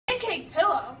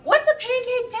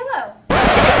Pancake pillow.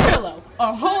 Pillow,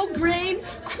 a whole grain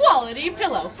quality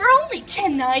pillow for only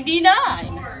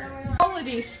 $10.99.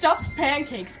 Quality stuffed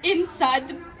pancakes inside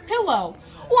the pillow.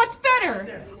 What's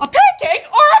better, a pancake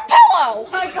or a pillow? Oh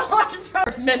my gosh,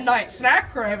 Midnight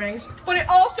snack cravings, but it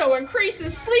also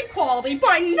increases sleep quality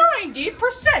by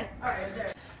 90%.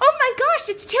 Oh my gosh,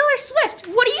 it's Taylor Swift.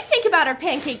 What do you think about our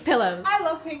pancake pillows? I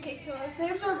love pancake pillows. They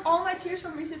absorb all my tears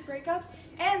from recent breakups,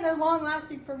 and they're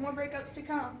long-lasting for more breakups to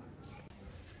come.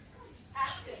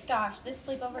 Gosh, this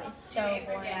sleepover is so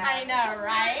boring. I know,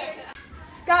 right?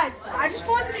 Guys, I just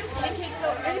bought the new pancake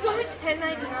pillow, and it's only $10.99.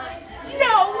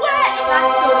 No way!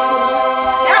 That's so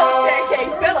cool. Now with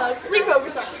pancake pillows,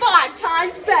 sleepovers are 5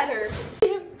 times better.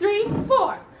 2, 3,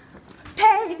 4.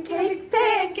 Pancake,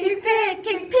 pancake,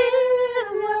 pancake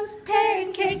pillows.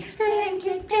 Pancake,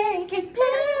 pancake, pancake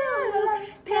pillows.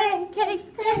 Pancake,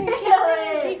 pancake,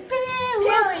 pancake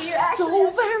pillows. So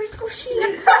very squishy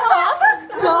and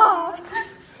soft.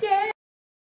 Yeah.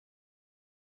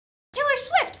 Taylor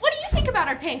Swift, what do you think about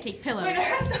our pancake pillows? Wait,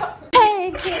 Pancake,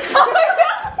 pancake,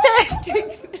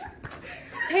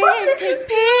 pancake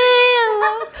pillows.